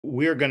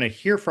we're going to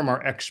hear from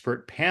our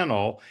expert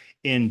panel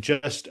in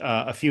just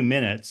a few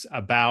minutes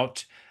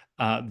about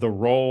the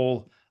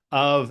role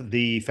of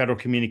the Federal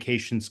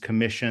Communications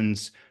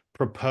Commission's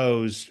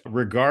proposed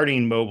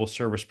regarding mobile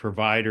service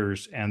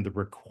providers and the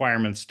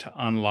requirements to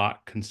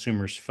unlock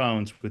consumers'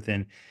 phones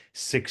within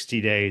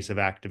 60 days of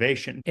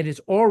activation. It is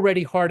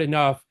already hard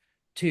enough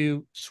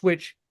to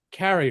switch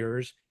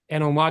carriers,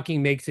 and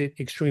unlocking makes it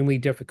extremely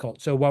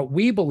difficult. So what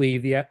we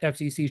believe the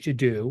FCC should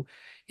do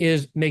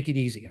is make it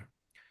easier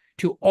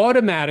to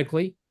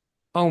automatically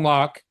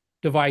unlock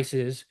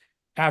devices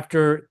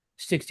after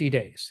 60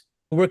 days.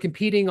 We're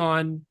competing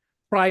on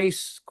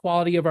price,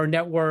 quality of our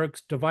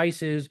networks,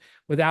 devices,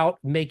 without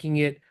making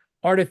it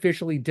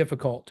artificially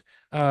difficult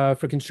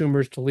for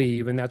consumers to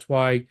leave. And that's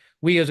why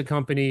we as a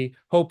company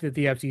hope that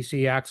the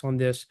FCC acts on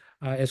this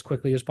as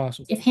quickly as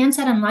possible. If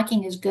handset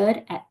unlocking is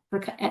good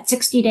at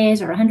 60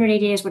 days or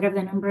 180 days, whatever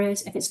the number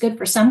is, if it's good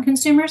for some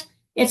consumers,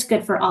 it's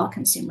good for all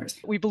consumers.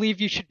 We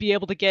believe you should be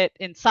able to get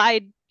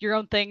inside your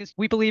own things.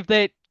 We believe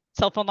that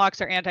cell phone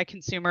locks are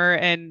anti-consumer,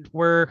 and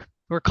we're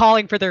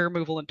calling for their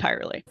removal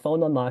entirely.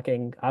 Phone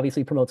unlocking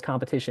obviously promotes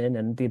competition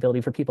and the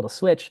ability for people to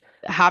switch.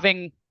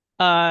 Having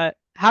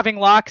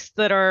locks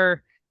that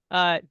are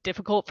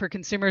difficult for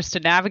consumers to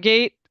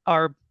navigate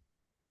are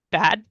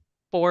bad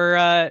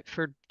for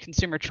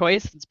consumer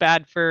choice. It's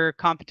bad for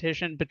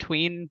competition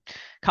between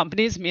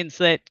companies. It means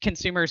that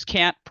consumers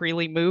can't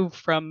freely move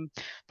from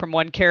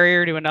one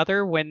carrier to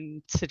another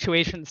when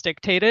situations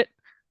dictate it.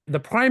 The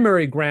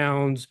primary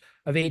grounds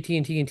of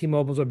AT&T and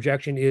T-Mobile's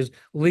objection is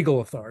legal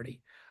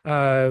authority.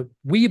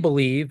 We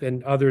believe,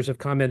 and others have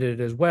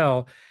commented as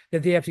well,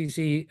 that the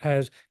FCC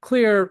has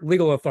clear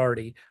legal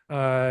authority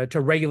to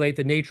regulate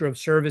the nature of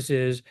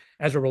services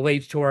as it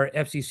relates to our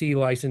FCC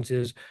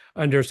licenses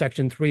under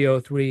Section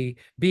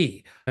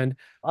 303B. And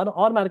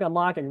automatic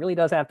unlocking really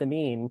does have to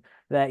mean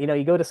that,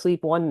 you go to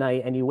sleep one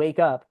night and you wake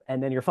up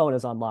and then your phone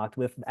is unlocked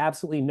with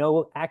absolutely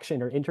no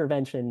action or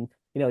intervention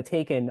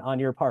taken on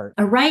your part.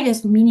 A right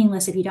is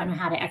meaningless if you don't know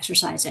how to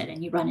exercise it,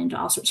 and you run into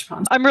all sorts of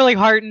problems. I'm really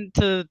heartened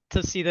to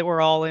see that we're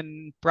all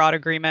in broad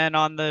agreement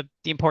on the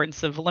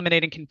importance of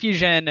eliminating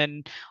confusion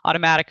and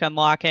automatic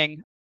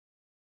unlocking.